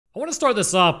I want to start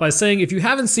this off by saying if you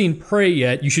haven't seen Prey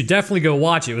yet, you should definitely go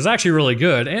watch it. It was actually really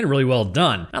good and really well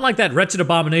done. Not like that wretched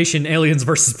abomination Aliens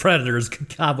vs. Predators.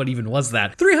 God, what even was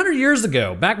that? 300 years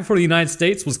ago, back before the United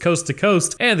States was coast to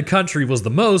coast and the country was the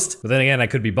most, but then again, I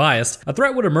could be biased, a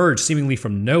threat would emerge seemingly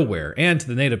from nowhere, and to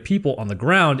the native people on the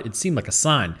ground, it seemed like a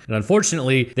sign. And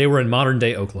unfortunately, they were in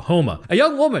modern-day Oklahoma. A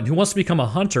young woman who wants to become a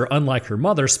hunter, unlike her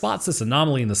mother, spots this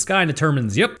anomaly in the sky and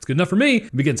determines, yep, it's good enough for me,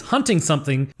 and begins hunting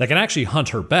something that can actually hunt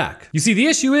her back. You see, the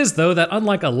issue is, though, that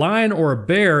unlike a lion or a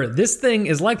bear, this thing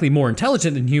is likely more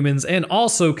intelligent than humans and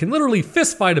also can literally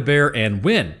fistfight a bear and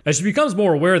win. As she becomes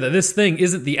more aware that this thing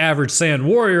isn't the average sand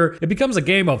warrior, it becomes a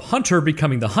game of hunter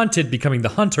becoming the hunted, becoming the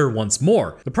hunter once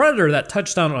more. The predator that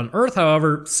touched down on Earth,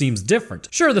 however, seems different.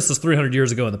 Sure, this is 300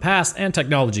 years ago in the past, and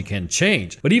technology can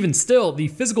change. But even still, the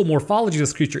physical morphology of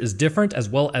this creature is different, as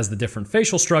well as the different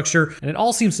facial structure, and it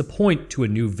all seems to point to a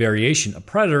new variation of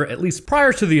predator, at least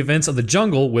prior to the events of the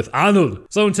jungle with Arnold.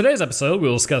 So in today's episode,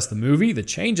 we'll discuss the movie, the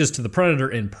changes to the predator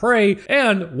in Prey,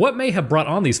 and what may have brought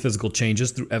on these physical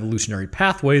changes through evolutionary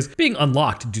pathways being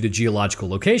unlocked due to geological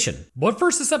location. But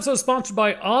first, this episode is sponsored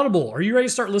by Audible. Are you ready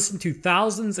to start listening to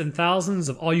thousands and thousands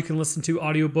of all you can listen to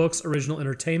audiobooks, original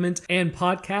entertainment, and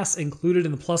podcasts included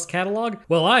in the Plus catalog?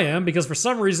 Well, I am, because for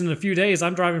some reason in a few days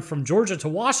I'm driving from Georgia to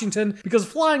Washington because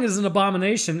flying is an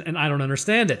abomination and I don't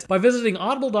understand it. By visiting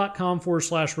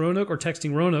audible.com/Roanoke or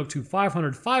texting Roanoke to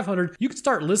 500 you can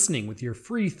start listening with your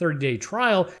free 30-day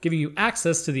trial, giving you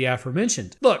access to the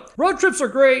aforementioned. Look, road trips are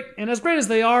great, and as great as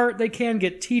they are, they can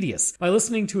get tedious. By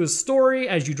listening to a story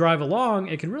as you drive along,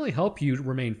 it can really help you to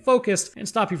remain focused and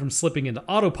stop you from slipping into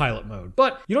autopilot mode.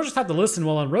 But you don't just have to listen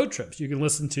while on road trips. You can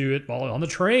listen to it while on the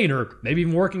train or maybe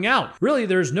even working out. Really,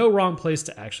 there's no wrong place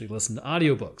to actually listen to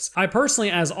audiobooks. I personally,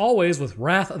 as always, with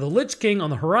Wrath of the Lich King on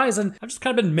the horizon, I've just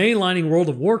kind of been mainlining World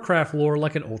of Warcraft lore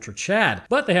like an ultra Chad.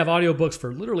 But they have audiobooks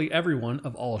for literally everyone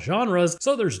of all genres,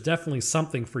 so there's definitely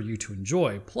something for you to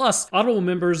enjoy. Plus, Audible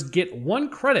members get 1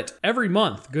 credit every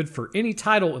month, good for any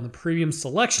title in the premium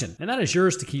selection, and that is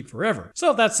yours to keep forever.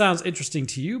 So if that sounds interesting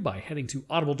to you, by heading to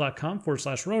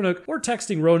audible.com/Roanoke or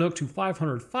texting Roanoke to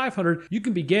 500 you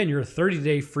can begin your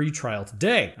 30-day free trial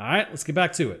today. All right, let's get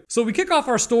back to it. So we kick off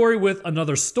our story with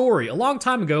another story. A long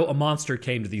time ago, a monster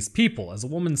came to these people. As a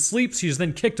woman sleeps, she is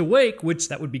then kicked awake, which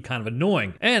that would be kind of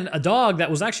annoying. And a dog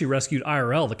that was actually rescued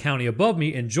IRL, the county above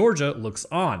me in Georgia, looks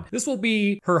on. This will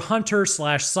be her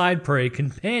hunter/side prey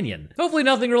companion. Hopefully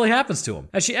nothing really happens to him.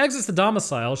 As she exits the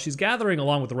domicile, she's gathering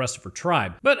along with the rest of her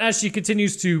tribe. But as she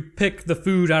continues to pick the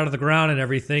food out of the ground and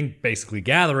everything, basically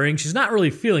gathering, she's not really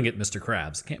feeling it, Mr.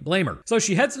 Krabs. Can't blame her. So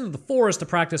she heads into the forest to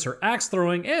practice her axe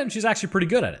throwing, and she's actually pretty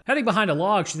good at it. Heading behind a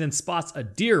log, she then spots a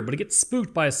deer, but it gets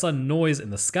spooked by a sudden noise in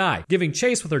the sky. Giving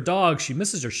chase with her dog, she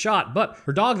misses her shot, but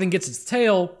her dog then gets its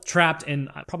tail trapped in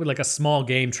probably like a small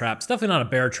game trap. It's definitely not a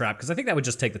bear trap, because I think that would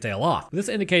just take the tail off. But this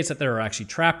indicates that there are actually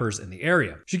trappers in the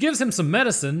area. She gives him some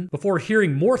medicine before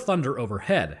hearing more thunder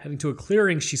overhead. Heading to a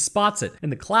clearing, she spots it. In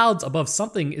the clouds above,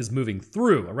 something is moving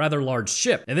through, a rather large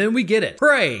ship. And then we get it.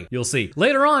 Prey! You'll see.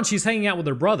 Later on, she's hanging out with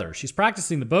her brother. She's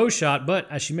practicing the bow shot, but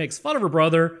as she makes fun of her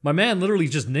brother, my man literally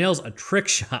just nails a trick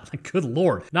shot. Like, good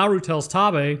lord. Naru tells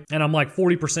Tabe, and I'm like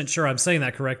 40% sure I'm saying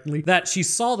that correctly, that she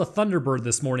saw the Thunderbird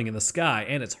this morning in the sky,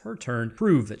 and it's her turn to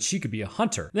prove that she could be a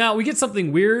hunter. Now, we get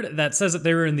something weird that says that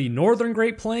they were in the northern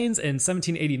Great Plains in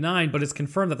 1789, but it's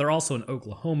confirmed that they're also in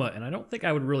Oklahoma, and I don't think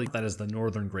I would really that as the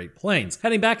northern Great Plains.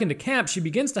 Heading back into camp, she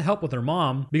begins to help with her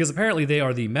mom, because apparently they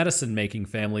are the medicine-making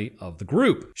family of the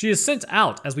group. She is sent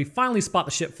out as we finally spot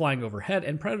the ship flying overhead,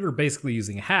 and Predator basically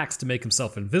using hacks to make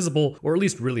himself invisible, or at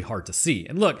least really hard to see.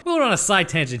 And look, moving on a side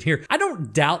tangent here, I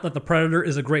don't doubt that the Predator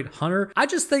is a great hunter. I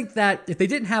just think that if they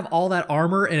didn't have all that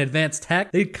armor and advanced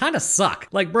tech, they'd kind of suck.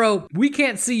 Like, bro, we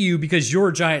can't see you because you're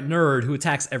a giant nerd who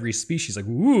attacks every species. Like,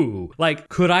 ooh. Like,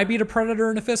 could I beat a Predator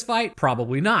in a fist fight?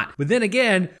 Probably not. But then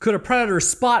again, could a Predator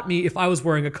spot me if I was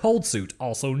wearing a cold suit?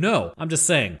 Also no. I'm just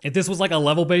saying, if this was like a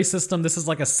level-based system, this is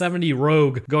like a 70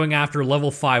 rogue going after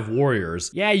level 5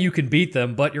 warriors. Yeah, you can beat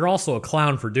them, but you're also a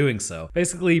clown for doing so.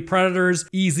 Basically, Predators,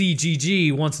 easy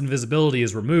GG once invisibility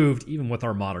is removed, even with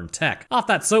our modern tech. Off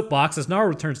that soapbox, as Naru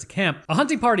returns to camp, a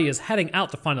hunting party is heading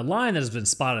out to find a lion that has been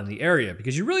spotted in the area,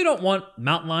 because you really don't want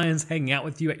mountain lions hanging out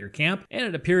with you at your camp, and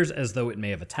it appears as though it may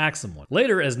have attacked someone.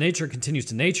 Later, as nature continues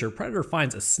to nature, Predator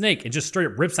finds a snake and just straight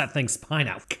up rips that thing's spine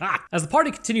out. God. As the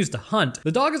party continues to hunt,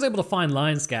 the dog is able to find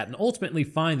lion scat and ultimately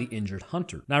find the injured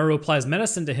hunter. Naru applies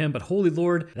medicine to him, but holy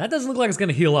lord, that doesn't look like it's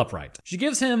gonna heal up right. She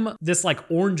gives him this like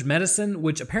orange medicine,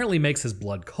 which apparently makes his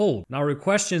blood cold. Naru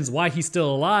questions why he's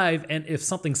still alive and if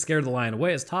something scared the lion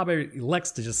away, as Tabe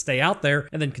elects to just stay out there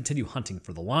and then continue hunting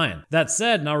for the lion. That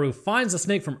said, Naru finds the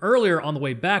snake from earlier on the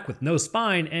way back with no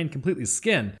spine and completely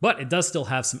skinned, but it does still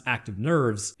have some active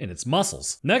nerves in its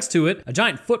muscles. Next to it, a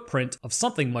giant footprint of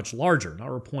something much larger.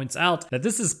 Naru points out that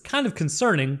this is kind of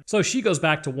concerning, so she goes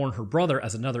back to warn her brother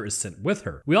as another is sent with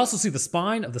her. We also see the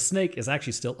spine of the snake is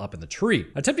actually still up in the tree.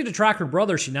 Attempting to track her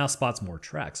brother, she now spots more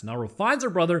tracks. Naru finds her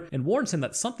brother and warns him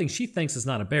that something she thinks is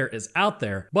not a bear is out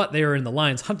there, but they are in the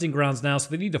lion's hunting grounds now, so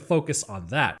they need to focus on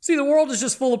that. See, the world is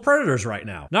just full of predators right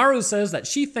now. Naru says that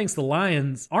she thinks the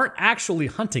lions aren't actually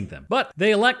hunting them, but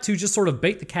they elect to just sort of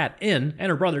bait the cat in, and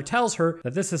her brother tells her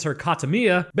that this is her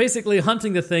katamiya, basically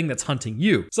hunting the thing that's hunting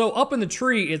you. So up in the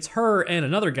tree, it's her and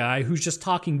another guy who's just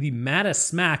talking the maddest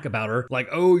smack about her, like,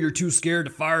 oh, you're too scared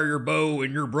to fire your bow,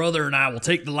 and your brother and I will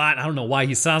take the lion. I don't know why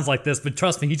he sounds like this, but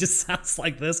trust me, he just sounds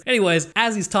like this. Anyways,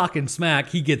 as he's talking smack,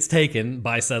 he gets taken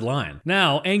by said lion.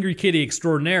 Now, Angry Kitty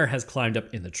Extraordinaire has climbed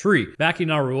up in the tree. Backing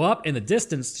Naru up, in the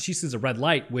distance, she sees a red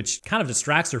light, which kind of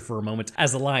distracts her for a moment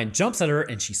as the lion jumps at her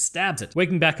and she stabs it.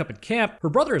 Waking back up at camp, her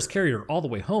brother has carried her all the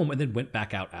way home and then went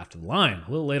back out after the lion.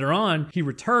 A little later on, he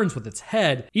returns with its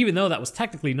head, even though that was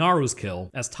technically Naru's kill,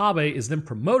 as Tabe is then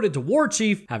promoted to war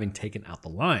chief, having taken out the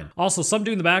lion. Also, some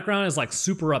dude in the background is like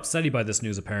super upsetty by this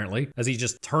news apparently, as he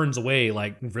just turns away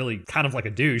like really kind of like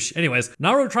a douche. Anyways,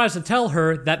 Naru tries to tell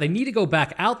her that they need to go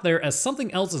back out there as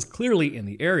something else is clearly in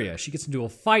the area. She gets into a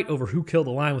fight over who killed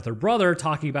the lion with her brother,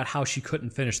 talking about how she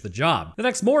couldn't finish the job. The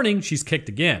next morning, she's kicked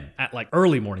again, at like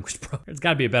early morning, which there's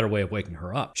gotta be a better way of waking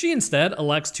her up. She instead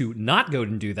elects to not go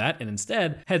and do that, and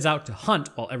instead heads out to hunt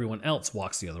while everyone else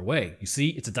walks the other way. You see,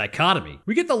 it's a dichotomy.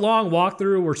 We get the long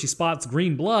walkthrough where she spots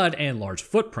green blood and large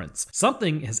footprints.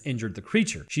 Something has injured the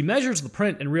creature. She measures the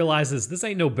print and realizes this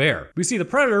ain't no bear. We see the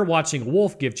predator watching a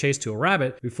wolf give chase to a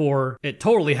rabbit before it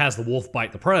totally has the wolf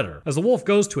bite the predator. As the wolf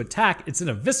goes to attack, it's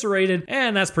eviscerated,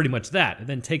 and that's pretty much that. It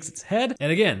then takes its head,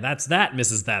 and again, that's that,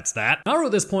 Mrs. That's That. Naru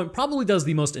at this point probably does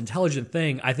the most intelligent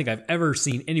thing I think I've ever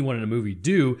seen anyone in a movie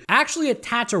do, actually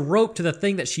attach a rope to the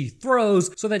thing that she throws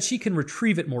so that she can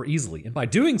retrieve it more easily. And by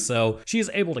doing so, she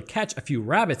is able to catch a few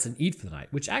rabbits and eat for the night,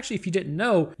 which actually, if you didn't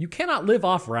know, you cannot live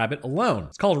off rabbit alone.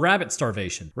 It's called rabbit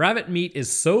starvation. Rabbit meat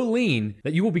is so lean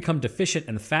that you will become deficient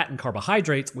in fat and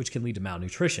carbohydrates, which can lead to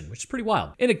malnutrition, which is pretty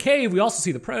wild. In a cave, we also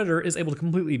see the predator is able to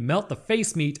completely melt the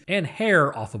face meat and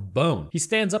hair off of bone. He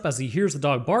stands up as he hears the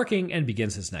dog barking and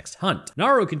begins his next hunt.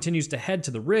 Naru continues to head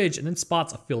to the ridge and then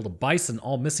spots a field of bison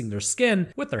all missing their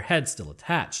skin with their heads still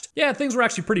attached. Yeah, things were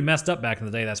actually pretty messed up back in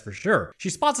the day, that's for sure. She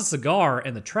spots a cigar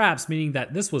and the traps, meaning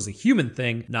that this was a human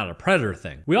thing, not a predator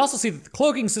thing. We also see that the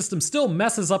cloaking system still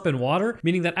messes up in water,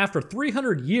 meaning that after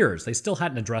 300 years, they still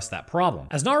hadn't addressed that problem.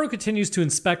 As Naru continues to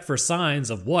inspect for signs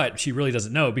of what she really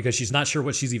doesn't know because she's not sure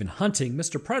what she's even hunting,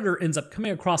 Mr. Predator ends up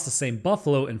coming across the same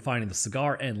buffalo and finding the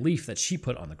cigar and leaf that she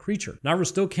put on the creature. Naru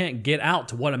still can't get out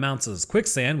to what amounts as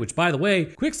quicksand, which by the way,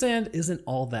 quicksand isn't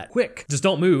all that quick. Just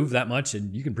don't move that much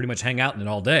and you can pretty much hang out in it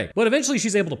all day. But eventually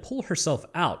she's able to pull herself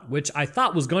out, which I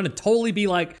thought was going to totally be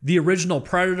like the original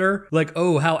Predator, like,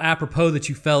 oh, how apropos that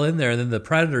you fell in there and then the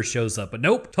Predator shows up. But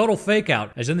nope, total fake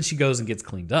out, as then she goes and gets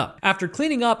cleaned up. After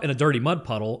cleaning up in a dirty mud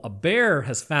puddle, a bear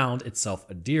has found itself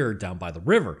a deer down by the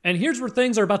river. And here's where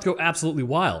things are about to go absolutely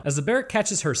wild. As the bear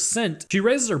catches her scent, she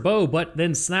raises her bow but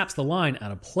then snaps the line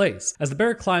out of place. As the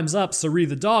bear climbs up, Sari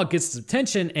the dog gets its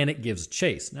attention and it gives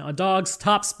chase. Now a dog's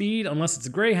top speed, unless it's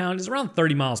a greyhound, is around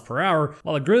 30 miles per hour,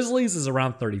 while a grizzly's is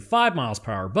around 35 miles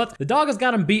per hour, but the dog has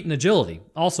got him beat in agility.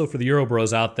 Also for the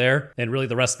Eurobros out there, and really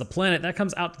the rest of the planet, that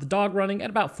comes out to the dog running at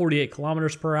about 48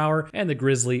 kilometers per hour and the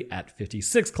grizzly at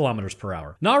 56 kilometers per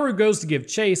hour. Naru goes to give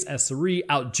chase as Sari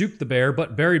out-juked the bear,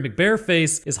 but Barry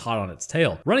McBearface is hot on its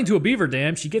tail. Running to a beaver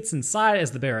dam, she gets inside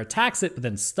as the bear attacks it, but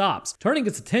then stops, turning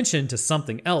its attention to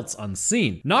something else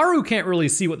unseen. Naru can't really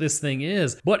see what this thing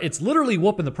is, but it's literally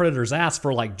whooping the predator's ass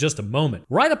for like just a moment.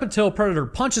 Right up until Predator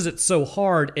punches it so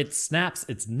hard, it snaps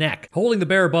its neck. Holding the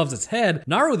bear above its head,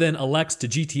 Naru then elects to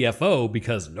GTFO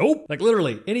because nope, like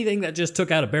literally anything that just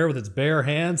took out a bear with its bare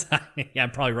hands, yeah,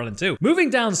 I'm probably running too. Moving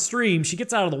downstream, she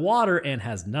gets out of the water and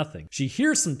has nothing. She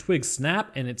hears some twigs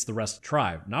snap and it's the rest of the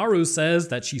tribe. Naru says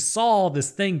that she saw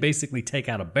this thing basically take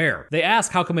out a bear. They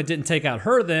ask how come it didn't take out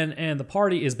her then, and the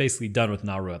party is basically done with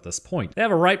Naru at this point. They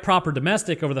have a right proper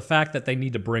domestic over the fact that they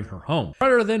need to bring her home.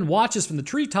 Predator then watches from the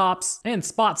treetops and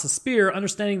spots a spear,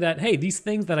 understanding that, hey, these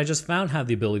things that I just found have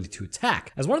the ability to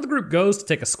attack. As one of the group goes to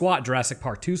take a squat Jurassic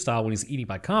Park 2 style when he's eating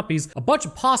by compies, a bunch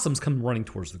of possums come running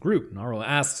towards the group. Naru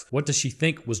asks, what does she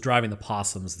think was driving the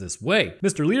possums this way?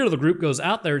 Mr. Leader of the group goes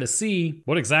out there to see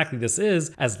what exactly this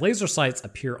is as laser sights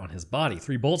appear on his body.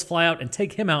 3 bolts fly out and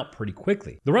take him out pretty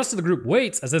quickly. The rest of the group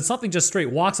waits as then something just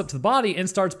straight walks up to the body and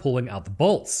starts pulling out the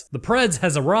bolts. The Preds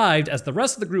has arrived as the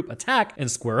rest of the group attack and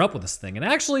square square up with this thing. And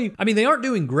actually, I mean, they aren't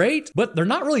doing great, but they're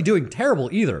not really doing terrible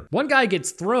either. One guy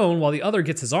gets thrown while the other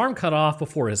gets his arm cut off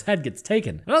before his head gets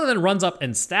taken. Another then runs up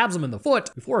and stabs him in the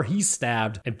foot before he's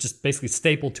stabbed and just basically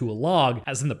stapled to a log,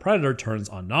 as then the predator turns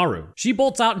on Naru. She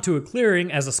bolts out into a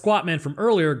clearing as the squat man from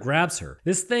earlier grabs her.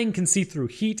 This thing can see through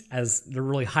heat as they're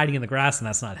really hiding in the grass, and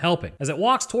that's not helping. As it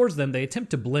walks towards them, they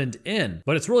attempt to blend in,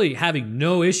 but it's really having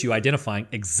no issue identifying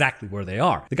exactly where they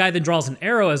are. The guy then draws an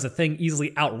arrow as the thing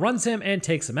easily outruns him and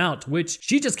takes him out, to which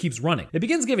she just keeps running. It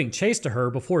begins giving chase to her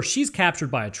before she's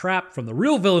captured by a trap from the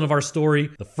real villain of our story,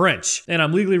 the French. And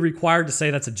I'm legally required to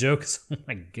say that's a joke. Oh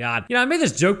my god. You know, I made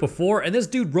this joke before, and this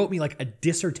dude wrote me like a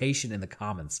dissertation in the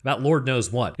comments about Lord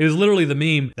knows what. It was literally the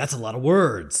meme, "That's a lot of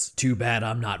words. Too bad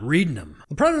I'm not reading them."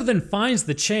 The predator then finds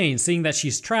the chain, seeing that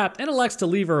she's trapped, and elects to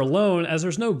leave her alone as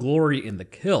there's no glory in the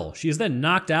kill. She is then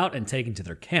knocked out and taken to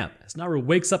their camp. As Naru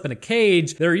wakes up in a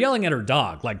cage, they're yelling at her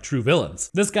dog like true villains.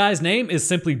 This guy's name is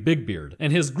simply Big Beard,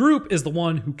 and his group is the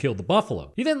one who killed the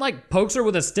buffalo. He then pokes her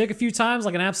with a stick a few times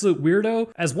like an absolute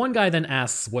weirdo, as one guy then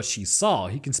asks what she saw.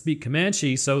 He can speak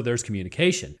Comanche, so there's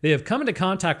communication. They have come into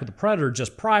contact with the predator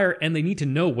just prior, and they need to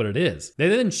know what it is. They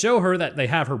then show her that they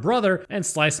have her brother and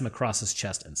slice him across his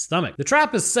chest and stomach. The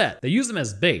trap is set. They use them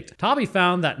as bait. Tabi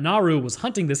found that Naru was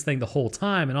hunting this thing the whole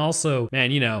time, and also,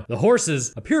 man, you know, the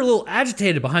horses appear a little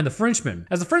agitated behind the Frenchman.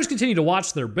 As the French continue to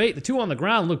watch their bait, the two on the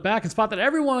ground look back and spot that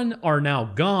everyone are now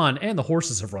gone and the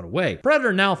horses have run away.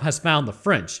 Predator now has found the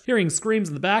French. Hearing screams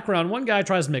in the background, one guy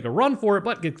tries to make a run for it,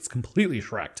 but gets completely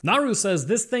shreked. Naru says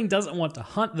this thing doesn't want to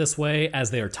hunt this way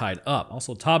as they are tied up.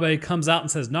 Also, Tabe comes out and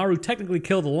says Naru technically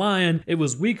killed the lion, it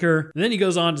was weaker. And then he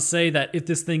goes on to say that if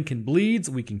this thing can bleed,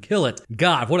 we can kill it.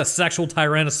 God, what a sexual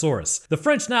tyrannosaurus. The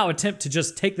French now attempt to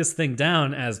just take this thing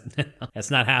down as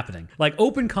that's not happening. Like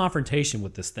open confrontation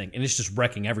with this thing, and it's just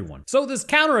wrecking everyone. So this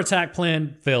counterattack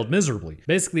plan failed miserably.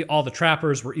 Basically, all the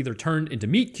trappers were either turned into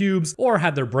meat cubes or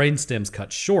had their brain stems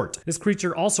cut short. This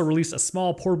creature also released a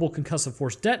small portable concussive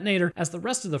force detonator as the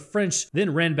rest of the French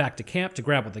then ran back to camp to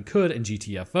grab what they could and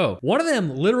GTFO. One of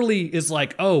them literally is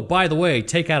like, oh, by the way,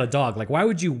 take out a dog. Like, why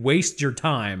would you waste your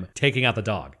time taking out the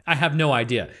dog? I have no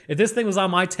idea. If this thing was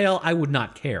on my tail, I would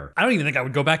not care. I don't even think I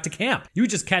would go back to camp. You would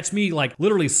just catch me like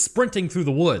literally sprinting through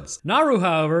the woods. Naru,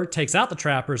 however, takes out the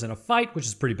trappers in a fight, which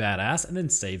is pretty badass, and then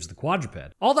saves the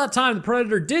quadruped. All that time, the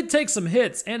predator did take some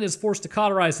hits and is forced to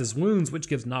cauterize his wounds, which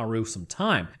gives Naru some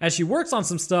time. As she works on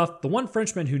some stuff, the one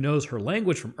Frenchman who knows her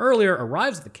language from earlier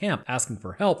arrives at the camp asking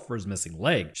for help for his missing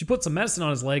leg. She puts some medicine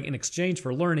on his leg in exchange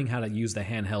for learning how to use the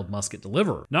handheld musket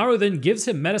deliverer. Naru then gives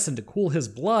him medicine to cool his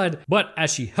blood, but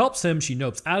as she helps him, she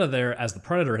nopes out of there as the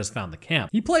predator has found the camp.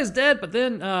 He plays dead, but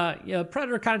then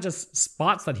predator kind of just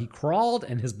spots that he crawled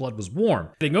and his blood was warm.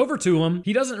 Getting over to him,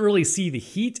 he doesn't really see the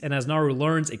heat, and as Naru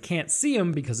learns, it can't see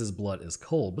him because his blood is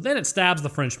cold. But then it stabs the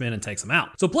Frenchman and takes him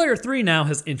out. So player 3 now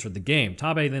has entered the game.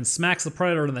 Tabe then smacks the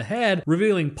predator in the head,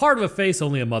 revealing part of a face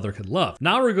only a mother could love.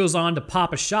 Naru goes on to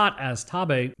pop a shot as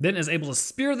Tabe then is able to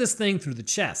spear this thing through the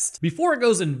chest before it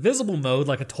goes invisible mode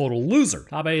like a total loser.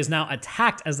 Tabe is now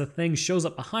attacked as the thing shows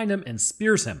up behind him and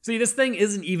spears him. See, this thing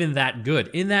isn't even that good.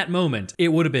 In that moment, it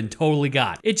would have been totally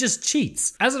got. It just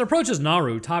cheats. As it approaches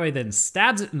Naru, Tabe then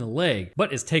stabs it in the leg,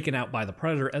 but is taken out by the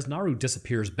predator as Naru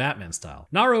disappears Batman style.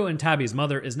 Naru and Tabe's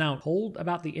mother is now told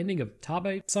about the ending of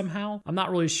Tabe somehow. I'm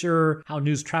not really sure how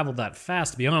news traveled that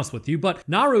fast, to be honest with you, but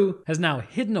Naru has now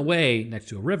hidden away next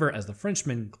to a river as the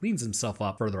Frenchman cleans himself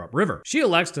up further upriver. She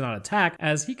elects to not attack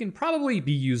as he can probably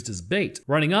be used as bait.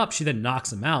 Running up, she then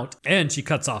knocks him out and she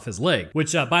cuts off his leg,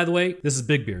 which by the way, this is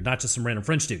Big Beard, not just some random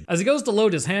French dude. As he goes to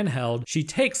load his handheld, she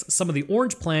takes some of the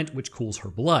orange plant which cools her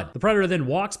blood. The predator then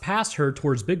walks past her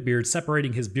towards Big Beard,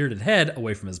 separating his bearded head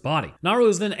away from his body. Naru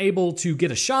is then able to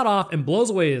get a shot off and blows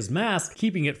away his mask,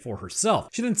 keeping it for herself.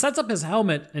 She then sets up his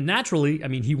helmet and naturally,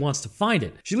 he wants to find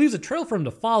it. She leaves a trail for him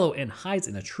to follow and hides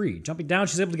in a tree. Jumping down,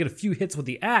 she's able to get a few hits with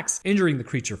the axe, injuring the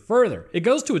creature further. It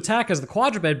goes to attack as the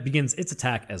quadruped begins its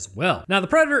attack as well. Now the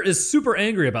predator is super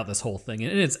angry about this whole thing,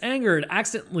 and in its anger, it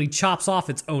accidentally chops off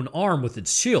its own arm with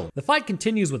its shield. The fight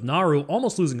continues with Naru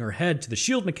almost losing her head to the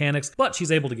shield mechanics, but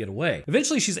she's able to get away.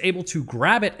 Eventually, she's able to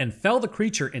grab it and fell the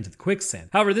creature into the quicksand.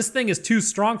 However, this thing is too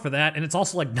strong for that, and it's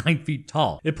also like 9 feet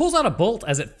tall. It pulls out a bolt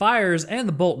as it fires, and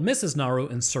the bolt misses Naru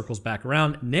and circles back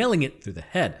around, nailing it through the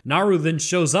head. Naru then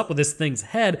shows up with this thing's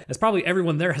head, as probably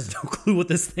everyone there has no clue what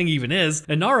this thing even is,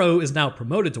 and Naru is now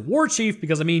promoted to war chief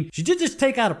because, she did just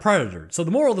take out a predator. So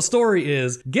the moral of the story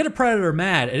is, get a predator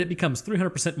mad, and it becomes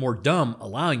 300% more dumb,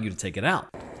 allowing you to take it out.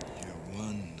 You're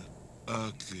one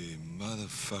ugly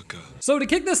Motherfucker. So to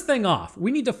kick this thing off,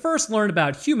 we need to first learn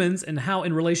about humans and how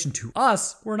in relation to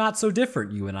us, we're not so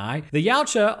different, you and I. The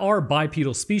Yautja are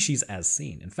bipedal species as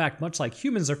seen. In fact, much like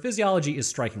humans, their physiology is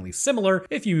strikingly similar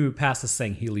if you move past the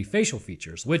Sanghili facial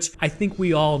features, which I think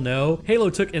we all know.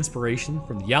 Halo took inspiration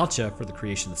from the Yautja for the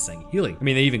creation of the Sanghili. I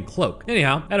mean, they even cloak.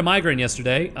 Anyhow, I had a migraine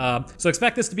yesterday, so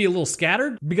expect this to be a little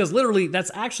scattered, because literally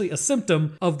that's actually a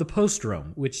symptom of the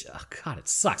postdrome, which, oh God, it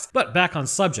sucks. But back on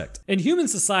subject. In human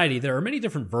society, there are many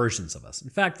different versions of us. In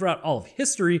fact, throughout all of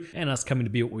history and us coming to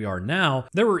be what we are now,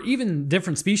 there were even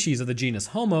different species of the genus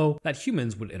Homo that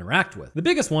humans would interact with. The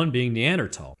biggest one being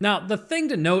Neanderthal. Now, the thing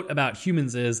to note about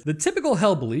humans is the typical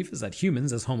held belief is that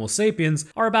humans, as Homo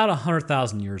sapiens, are about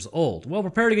 100,000 years old. Well,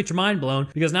 prepare to get your mind blown,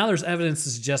 because now there's evidence to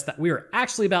suggest that we are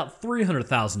actually about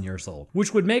 300,000 years old,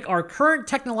 which would make our current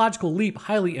technological leap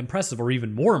highly impressive, or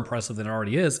even more impressive than it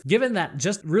already is, given that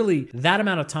just really that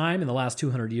amount of time in the last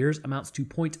 200 years amounts to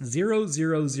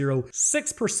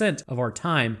 0.0006% of our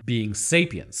time being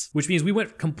sapiens, which means we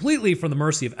went completely from the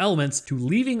mercy of elements to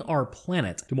leaving our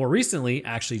planet to more recently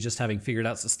actually just having figured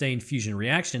out sustained fusion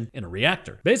reaction in a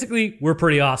reactor. Basically, we're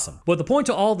pretty awesome. But the point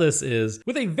to all this is,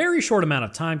 with a very short amount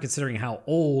of time considering how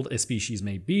old a species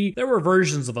may be, there were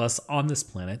versions of us on this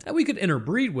planet that we could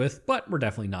interbreed with, but we're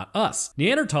definitely not us.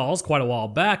 Neanderthals, quite a while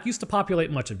back, used to populate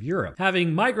much of Europe.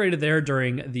 Having migrated there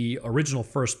during the original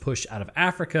first push out of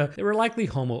Africa, they were likely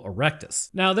Homo erectus.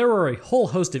 Now, there were a whole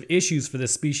host of issues for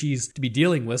this species to be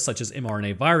dealing with, such as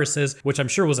mRNA viruses, which I'm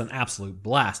sure was an absolute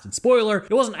blast. And spoiler,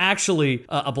 it wasn't actually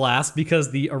a blast,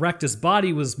 because the erectus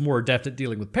body was more adept at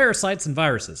dealing with parasites and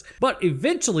viruses. But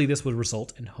eventually this would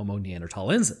result in Homo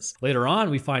neanderthalensis. Later on,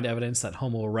 we find evidence that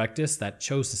Homo erectus that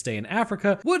chose to stay in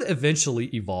Africa would eventually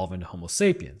evolve into Homo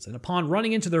sapiens. And upon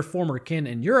running into their former kin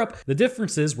in Europe, the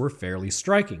differences were fairly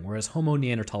striking, whereas Homo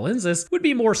neanderthalensis would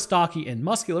be more stocky and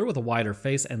muscular with a wider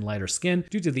face and lighter skin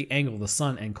due to the angle of the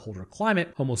sun and colder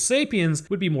climate. Homo sapiens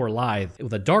would be more lithe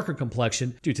with a darker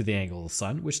complexion due to the angle of the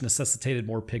sun, which necessitated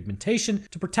more pigmentation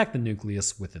to protect the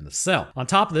nucleus within the cell. On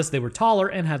top of this, they were taller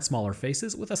and had smaller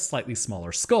faces with a slightly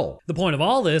smaller skull. The point of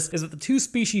all this is that the two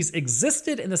species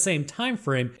existed in the same time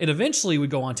frame and eventually would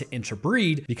go on to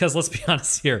interbreed, because let's be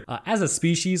honest here, as a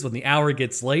species, when the hour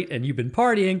gets late and you've been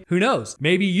partying, who knows?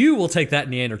 Maybe you will take that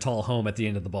Neanderthal home at the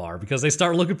end of the bar because they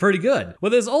start looking pretty good. But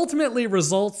this ultimately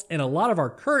results in a lot of our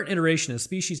current iteration of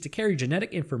species to carry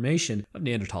genetic information of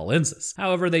Neanderthalensis.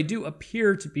 However, they do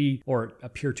appear to be, or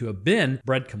appear to have been,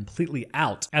 bred completely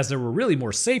out, as there were really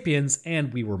more sapiens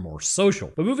and we were more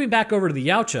social. But moving back over to the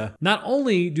Yautja, not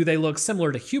only do they look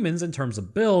similar to humans in terms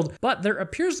of build, but there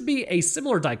appears to be a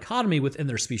similar dichotomy within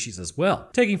their species as well.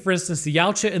 Taking for instance the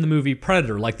Yautja in the movie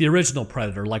Predator, like the original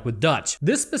Predator, like with Dutch.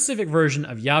 This specific version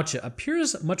of Yautja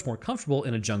appears much more comfortable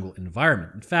in a jungle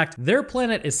environment. In fact, their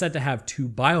planet is said to have two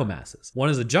biomasses. One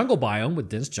is a jungle biome with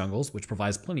dense jungles, which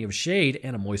provides plenty of shade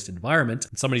and a moist environment.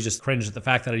 And somebody just cringed at the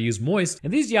fact that I use moist.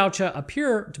 And these Yautja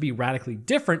appear to be radically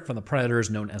different from the predators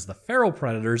known as the feral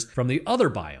predators from the other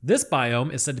biome. This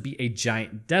biome is said to be a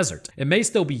giant desert. It may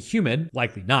still be humid,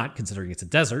 likely not considering it's a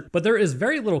desert, but there is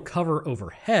very little cover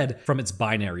overhead from its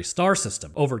binary star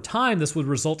system. Over time, this would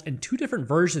result in two different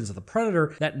versions of the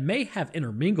predator that may have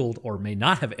intermingled or may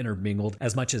not have intermingled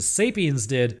as much as sapiens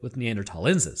did with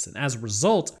Neanderthalensis. And as a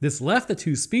result, this left the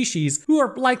two species, who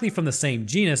are likely from the same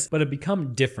genus, but have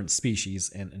become different species.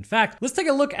 And in fact, let's take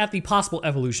a look at the possible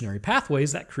evolutionary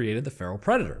pathways that created the feral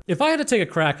predator. If I had to take a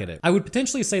crack at it, I would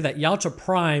potentially say that Yautja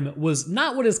Prime was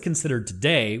not what is considered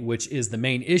today, which is the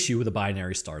main issue with the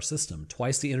binary star system.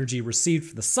 Twice the energy received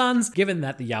from the suns. Given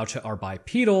that the Yautja are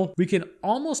bipedal, we can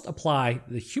almost apply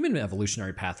the human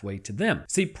evolutionary pathway to them.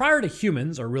 See, prior to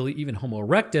humans, or really even Homo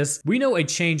erectus, we know a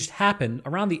change happened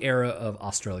around the era of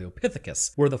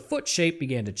Australopithecus, where the foot shape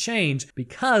began to change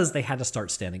because they had to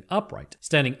start standing upright.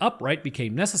 Standing upright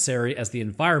became necessary as the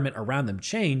environment around them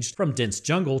changed from dense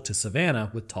jungle to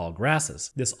savanna with tall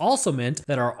grasses. This also meant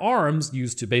that our arms,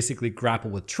 used to basically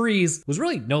grapple with trees, was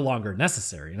really no longer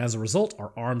necessary, and as a result,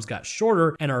 our arms got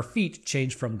shorter and our feet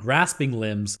changed from grasping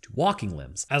limbs to walking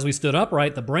limbs. As we stood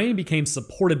upright, the brain became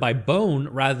supported by bone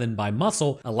rather than by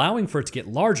muscle, allowing for it to get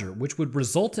larger, which would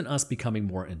result in us becoming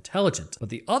more intelligent. But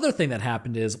the other thing that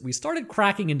happened is we started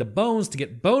cracking into bones to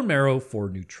get bone marrow for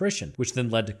nutrition, which then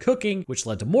led to cooking, which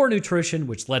led to more nutrition,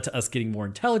 which led to us getting more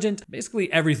intelligent.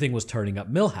 Basically, everything was turning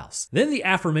up Milhouse. Then the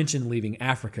aforementioned leaving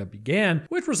Africa began,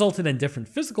 which resulted in different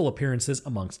physical appearances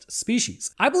amongst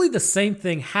species. I believe the same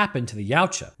thing happened to the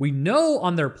Yautja. We know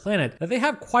on their planet that they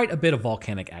have quite a bit of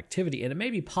volcanic activity, and it may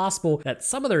be possible that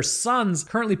some of their suns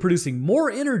currently producing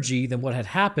more energy than what had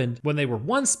happened when they were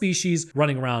one species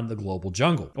running around the global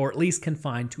jungle, or at least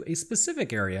confined to a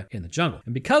specific area in the jungle.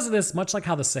 And because of this, much like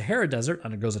how the Sahara Desert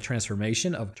undergoes a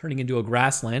transformation of turning into a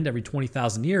grassland every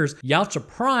 20,000 years, Yautja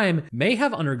Prime may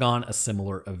have undergone a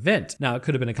similar event. Now, it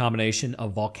could have been a combination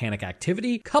of volcanic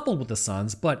activity coupled with the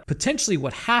suns, but potentially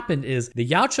what happened is the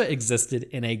Yautja existed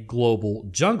in a global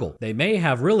jungle. They may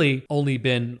have really only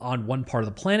been on one part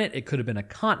of the planet. It could have been a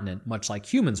continent, much like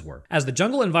humans were. As the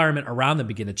jungle environment around them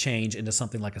began to change into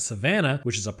something like a savanna,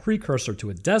 which is a precursor to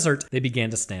a desert, they began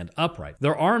to stand upright.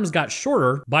 Their arms got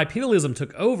shorter, bipedalism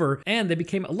took over, and they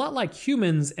became a lot like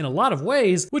humans in a lot of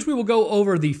ways, which we will go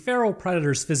over the feral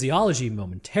predator's physiology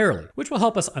momentarily, which will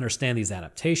help us understand these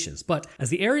adaptations. But as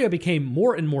the area became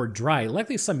more and more dry,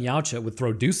 likely some Yautja would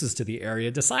throw deuces to the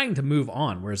area, deciding to move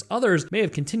on, whereas others may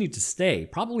have continued to stay,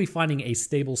 probably finding a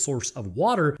stable source of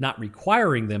water, not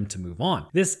requiring them to move on.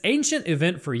 This ancient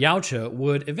event for Yautja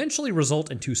would eventually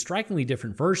result in two strikingly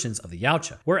different versions of the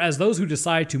Yautja, whereas those who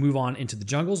decide to move on into the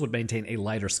jungles would maintain a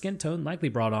lighter skin tone, likely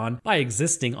brought on by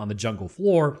existing on the jungle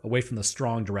floor, away from the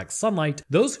strong direct sunlight.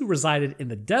 Those who resided in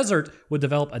the desert would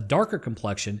develop a darker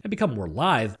complexion and become more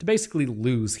lithe to basically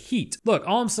lose heat. Look,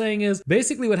 all I'm saying is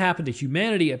basically what happened to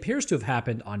humanity appears to have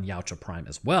happened on Yautja Prime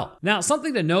as well. Now,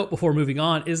 something to note before moving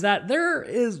on is that there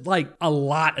is like a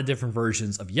lot of different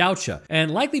versions of Yautja,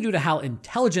 and likely due to how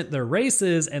intelligent their race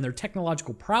is and their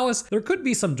technological prowess, there could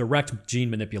be some direct gene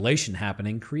manipulation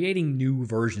happening, creating new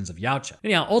versions of Yautja.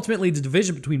 Anyhow, ultimately, the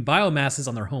division between biomasses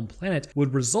on their home planet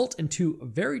would result in two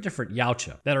very different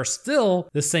Yautja that are still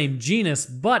the same genus,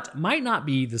 but might not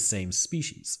be the same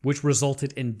species, which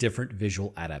resulted in different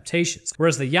visual adaptations.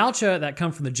 Whereas the Yautja that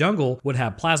come from the jungle would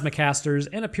have plasma casters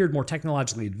and appeared more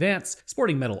technologically advanced,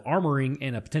 sporting metal armoring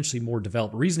and a potentially more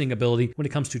developed reasoning ability when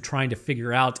it comes to trying to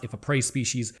figure out if a prey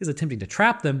species is attempting to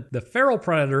trap them, the feral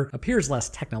predator appears less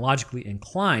technologically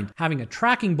inclined, having a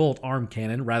tracking bolt arm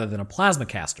cannon rather than a plasma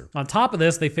caster. On top of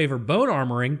this, they favor bone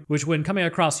armoring, which when coming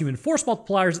across human force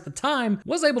multipliers at the time,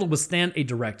 was able to withstand a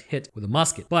direct hit with a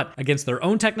musket. But against their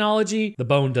own technology, the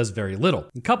bone does very little.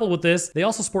 And coupled with this, they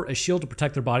also sport a shield to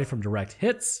protect their body from direct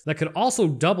hits that could also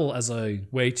double as a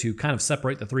way to kind of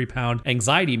separate the 3-pound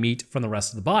anxiety meat from the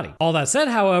rest of the body. All that said,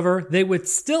 however, they would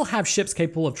still have ships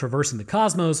capable of traversing the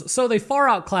cosmos, so they far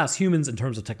outclass humans in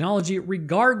terms of technology,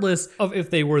 regardless of if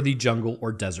they were the jungle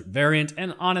or desert variant.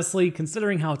 And honestly,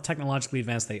 considering how technologically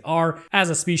advanced they are, as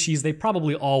a species, they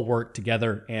probably all work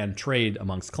together and trade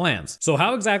amongst clans. So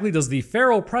how exactly does the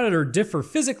feral predator differ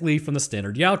physically from the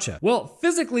standard Yautja? Well,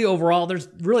 physically overall, there's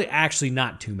really actually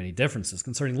not too many differences.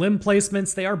 Concerning limb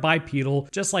placements, they are bipedal,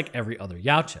 just like every other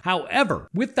Yautja. However,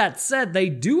 with that said, they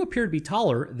do appear to be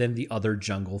taller than the other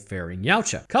jungle-faring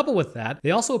Yautja. Coupled with that,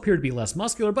 they also appear to be less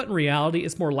muscular, but in reality,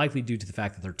 it's more likely due to the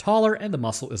fact that they're taller and the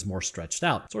muscle is more stretched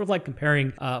out. Sort of like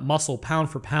comparing muscle pound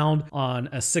for pound on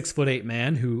a 6'8"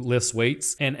 man who lifts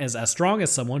weights and is as strong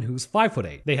as someone who's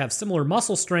 5'8". They have similar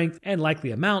muscle strength and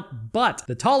likely amount, but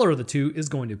the taller of the two is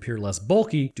going to appear less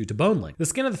bulky due to bone length. The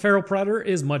skin of the feral predator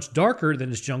is much darker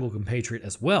than its jungle compatriot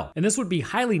as well, and this would be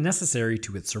highly necessary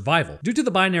to its survival. Due to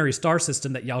the binary star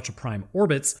system that Yautja Prime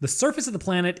orbits, the surface of the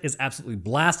planet is absolutely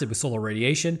blasted with solar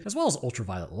radiation as well as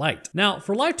ultraviolet light. Now,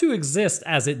 for life to exist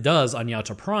as it does on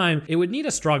Yautja Prime, it would need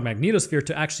a strong magnetosphere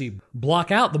to actually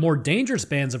block out the more dangerous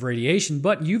bands of radiation,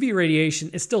 but UV radiation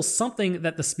is still something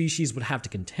that the species would have to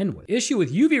contend with. The issue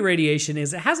with UV radiation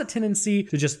is it has a tendency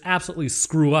to just absolutely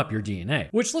screw up your DNA,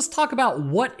 which let's talk about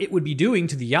what it would be doing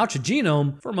to the Yautja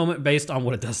genome for a moment based on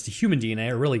what it does to human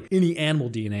DNA or really any animal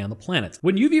DNA on the planet.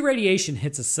 When UV radiation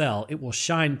hits a cell, it will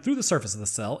shine through the surface of the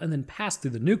cell and then pass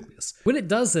through the nucleus. When it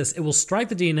does this, it will strike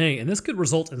the DNA, and this could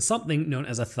result in something known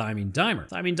as a thymine dimer.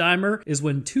 Thymine dimer is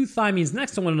when two thymines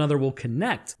next to one another will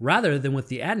connect rather than with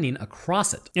the adenine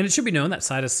across it. And it should be known that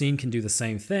cytosine can do the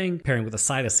same thing, pairing with a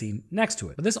cytosine next to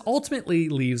it. But this ultimately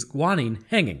leaves guanine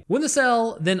hanging. When the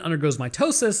cell then undergoes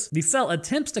mitosis, the cell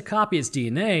attempts to copy its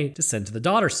DNA to send to the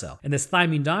daughter cell. And this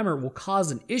thymine dimer will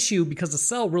cause an issue because the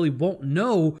cell really won't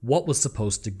know what was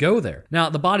supposed to go there. Now,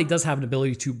 the body does have an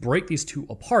ability to break these two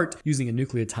apart using a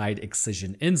nucleotide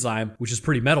excision enzyme, which is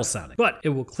pretty metal sounding. But it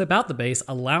will clip out the base,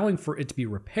 allowing for it to be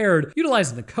repaired,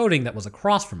 utilizing the coating that was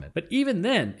across from it. But even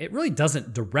then, it really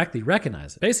doesn't directly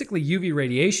recognize it. Basically, UV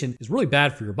radiation is really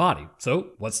bad for your body.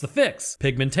 So what's the fix?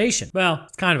 Pigmentation. Well,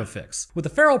 it's kind of a fix. With the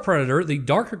feral predator, the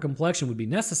darker complexion would be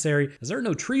necessary as there are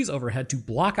no trees overhead to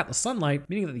block out the sunlight,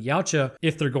 meaning that the Yautja,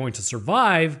 if they're going to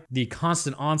survive the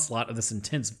constant onslaught of this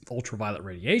intense ultraviolet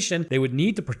radiation, they would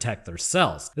need to protect their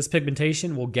cells. This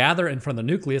pigmentation will gather in front of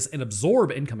the nucleus and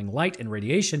absorb incoming light and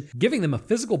radiation, giving them a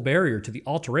physical barrier to the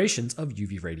alterations of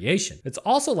UV radiation. It's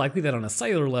also likely that on a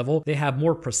cellular level, they have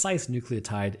more precise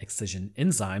nucleotide excision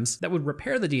enzymes that would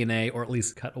repair the DNA or at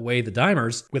least cut away the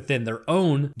dimers within their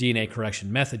own DNA DNA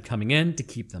correction method coming in to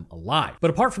keep them alive. But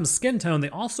apart from skin tone, they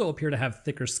also appear to have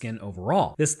thicker skin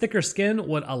overall. This thicker skin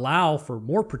would allow for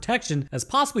more protection, as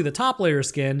possibly the top layer of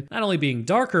skin not only being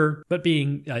darker, but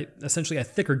being essentially a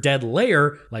thicker dead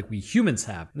layer like we humans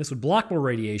have. And this would block more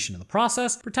radiation in the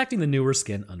process, protecting the newer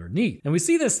skin underneath. And we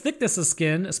see this thickness of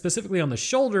skin specifically on the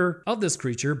shoulder of this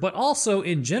creature, but also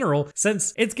in general,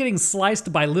 since it's getting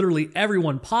sliced by literally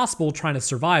everyone possible trying to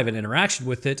survive an interaction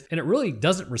with it, and it really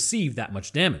doesn't receive that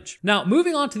much damage. Now,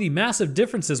 moving on to the massive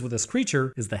differences with this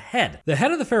creature is the head. The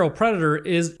head of the feral predator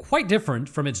is quite different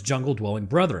from its jungle-dwelling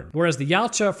brethren. Whereas the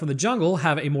Yautja from the jungle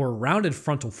have a more rounded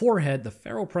frontal forehead, the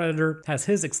feral predator has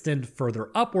his extend further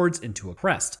upwards into a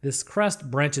crest. This crest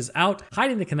branches out,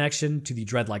 hiding the connection to the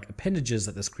dread-like appendages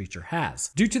that this creature has.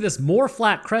 Due to this more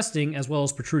flat cresting as well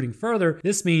as protruding further,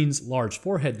 this means large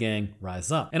forehead gang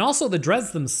rise up. And also the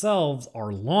dreads themselves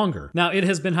are longer. Now, it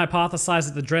has been hypothesized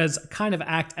that the dreads kind of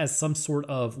act as some sort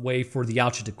of way for the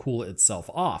Yautja to cool itself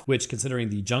off, which, considering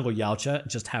the jungle Yautja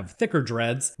just have thicker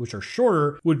dreads, which are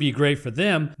shorter, would be great for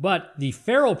them, but the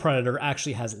feral predator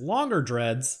actually has longer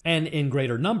dreads and in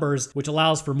greater numbers, which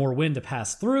allows for more wind to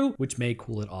pass through, which may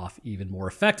cool it off even more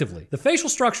effectively. The facial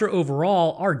structure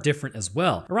overall are different as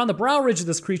well. Around the brow ridge of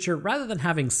this creature, rather than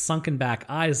having sunken back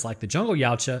eyes like the jungle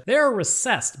Yautja, they are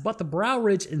recessed, but the brow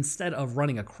ridge, instead of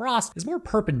running across, is more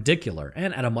perpendicular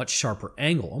and at a much sharper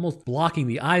angle, almost blocking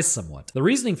the eyes somewhat. The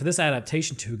reasoning for this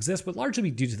adaptation to exist would largely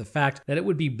be due to the fact that it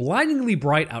would be blindingly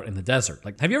bright out in the desert.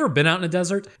 Like, have you ever been out in a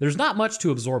desert? There's not much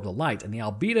to absorb the light, and the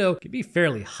albedo can be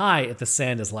fairly high if the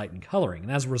sand is light in coloring.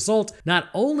 And as a result, not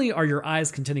only are your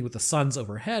eyes contending with the suns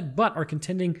overhead, but are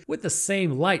contending with the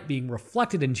same light being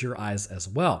reflected into your eyes as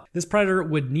well. This predator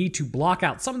would need to block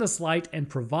out some of this light and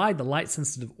provide the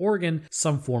light-sensitive organ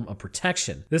some form of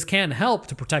protection. This can help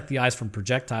to protect the eyes from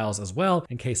projectiles as well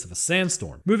in case of a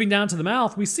sandstorm. Moving down to the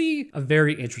mouth, we see a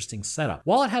very interesting setup.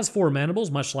 While it has four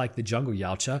mandibles, much like the jungle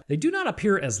Yautja, they do not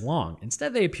appear as long.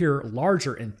 Instead, they appear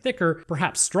larger and thicker,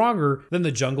 perhaps stronger than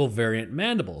the jungle variant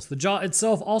mandibles. The jaw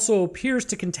itself also appears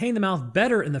to contain the mouth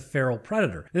better in the feral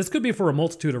predator. This could be for a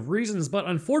multitude of reasons, but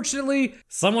unfortunately,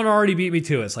 someone already beat me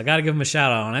to it, so I gotta give him a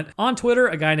shout out on it. On Twitter,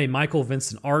 a guy named Michael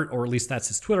Vincent Art, or at least that's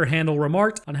his Twitter handle,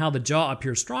 remarked on how the jaw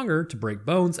appears stronger to break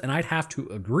bones, and I'd have to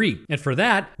agree. And for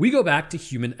that, we go back to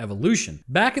human evolution.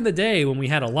 Back in the day when we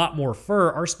had a lot more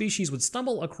fur, our species would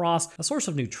stumble across a source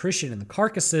of nutrition in the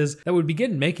carcasses that would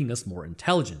begin making us more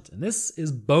intelligent, and this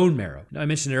is bone marrow. Now, I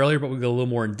mentioned it earlier, but we'll go a little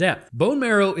more in depth. Bone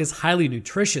marrow is highly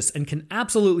nutritious and can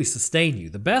absolutely sustain you.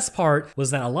 The best part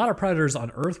was that a lot of predators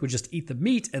on Earth would just eat the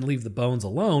meat and leave the bones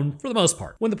alone for the most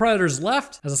part. When the predators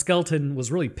left, as a skeleton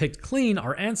was really picked clean,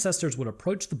 our ancestors would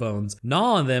approach the bones,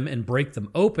 gnaw on them, and break them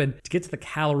open to get to the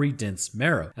calorie-dense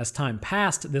marrow. As time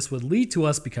passed, this would lead to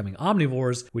us becoming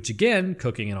omnivores, which again,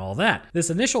 cooking and all that. This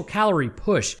initial calorie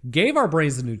push gave our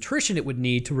brains the nutrition it would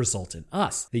need to result in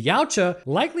us. The Yautja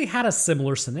likely had a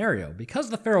similar scenario. Because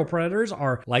the feral predators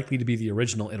are likely to be the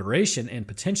original iteration and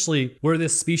potentially where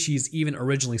this species even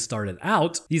originally started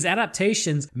out, these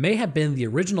adaptations may have been the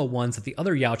original ones that the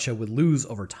other Yautja would lose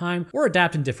over time or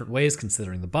adapt in different ways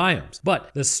considering the biomes.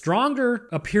 But the stronger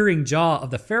appearing jaw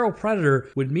of the feral predator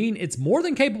would mean it's more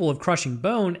than capable of crushing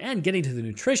bone and getting to the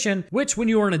nutrition, which when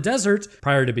you are in a desert,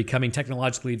 prior to becoming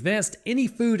technologically advanced, any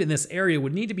food in this area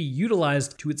would need to be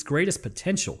utilized to its greatest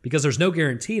potential, because there's no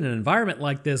guarantee in an environment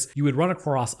like this you would run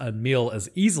across a meal as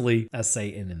easily as, say,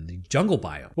 in the jungle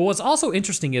biome. But what's also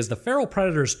interesting is the feral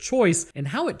predator's choice and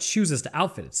how it chooses to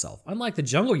outfit itself. Unlike the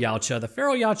jungle Yautja, the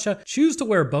feral Yautja choose to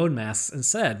wear bone masks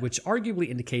instead, which arguably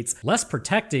indicates less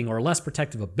protecting or less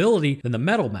protective ability than the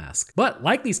metal mask, but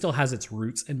likely still has its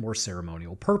roots in more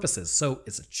ceremonial purposes, so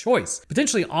it's a choice,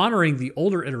 potentially honoring the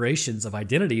older iterations of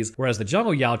identities, whereas the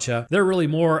jungle Yautja, they're really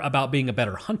more about being a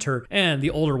better hunter, and the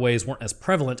older ways weren't as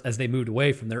prevalent as they moved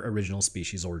away from their original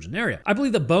species origin area. I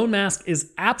believe the bone mask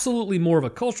is absolutely more of a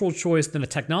cultural choice than a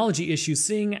technology issue,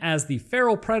 seeing as the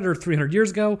feral predator 300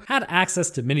 years ago had access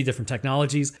to many different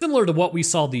technologies, similar to what we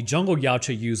saw the jungle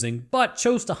Yautja using, but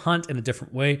chose to hunt in a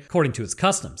different way according to its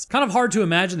customs. Kind of hard to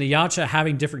imagine the Yautja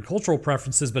having different cultural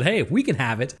preferences, but hey, if we can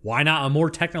have it, why not a more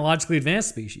technologically advanced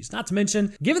species? Not to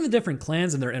mention, given the different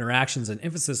clans and their interactions and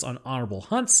emphasis on honorable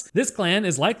hunts, this clan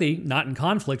is likely not in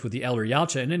conflict with the elder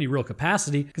Yautja in any real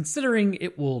capacity, considering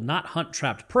it will not hunt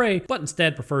trapped prey, but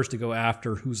instead prefers to go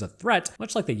after who's a threat,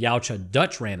 much like the Yautja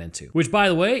Dutch ran into. Which, by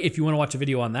the way, if you want to watch a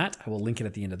video on that, I will link it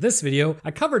at the end of this video.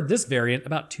 I covered this variant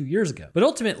about 2 years ago. But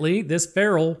ultimately, this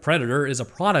feral predator is a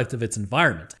product of its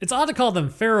environment. It's odd to call them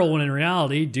feral when in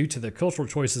reality, due to the cultural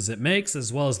choices it makes,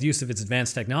 as well as the use of its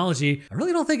advanced technology, I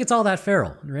really don't think it's all that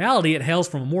feral. In reality, it hails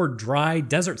from a more dry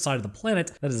desert side of the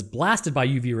planet that is blasted by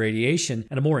UV radiation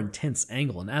at a more intense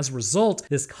angle, and as a result,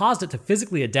 this caused it to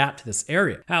physically adapt to this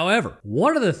area. However,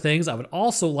 one of the things I would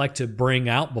also like to bring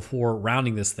out before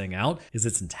rounding this thing out is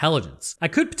its intelligence. I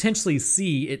could potentially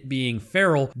see it being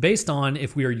feral based on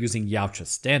if we are using Yautja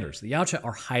standards. The Yautja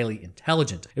are highly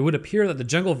intelligent. It would appear that the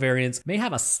jungle variants may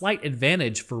have a slight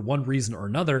advantage for one reason or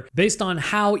another, based on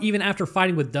how even after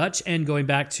fighting with Dutch and going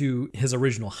back to his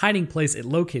original hiding place, it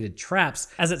located traps,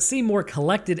 as it seemed more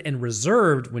collected and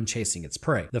reserved when chasing its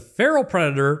prey. The feral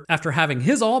predator, after having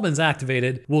his almonds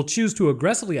activated, will choose to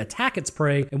aggressively attack its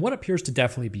prey in what appears to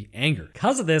definitely be anger.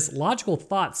 Because of this, logical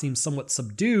thought seems somewhat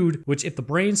subdued, which if the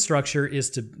brain structure is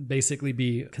to basically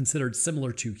be considered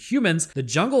similar to humans, the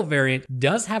jungle variant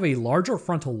does have a larger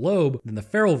frontal lobe than the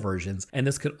feral versions, and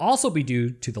this could also be due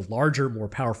to the larger, more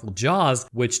powerful jaws,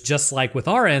 which just like with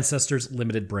our ancestors,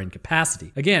 limited brain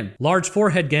capacity. Again, large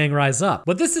forehead gang rise up.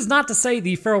 But this is not to say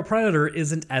the feral predator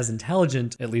isn't as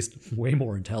intelligent, at least way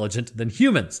more intelligent, than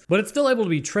humans, but it's still able to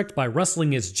be tricked by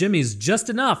rustling its jimmies just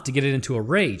enough to get it into a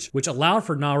rage, which allowed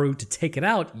for Naru to take it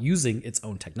out using its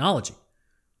own technology.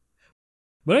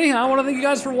 But anyhow, I want to thank you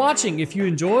guys for watching. If you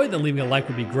enjoyed, then leaving a like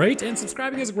would be great, and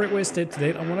subscribing is a great way to stay up to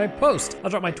date on what I post.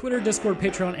 I'll drop my Twitter, Discord,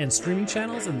 Patreon, and streaming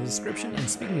channels in the description, and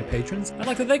speaking of patrons, I'd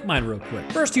like to thank mine real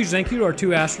quick. First, huge thank you to our two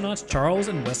astronauts, Charles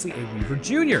and Wesley A. Weaver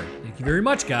Jr. Thank you very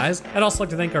much, guys. I'd also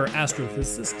like to thank our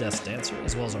astrophysicist, Death Dancer,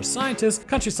 as well as our scientists,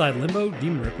 Countryside Limbo,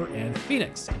 Demon Ripper, and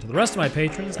Phoenix. And to the rest of my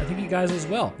patrons, I thank you guys as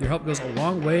well. Your help goes a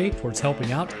long way towards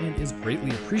helping out and is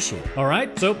greatly appreciated. All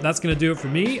right, so that's going to do it for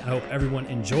me. I hope everyone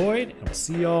enjoyed, and I'll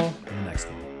see y'all in the next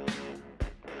one.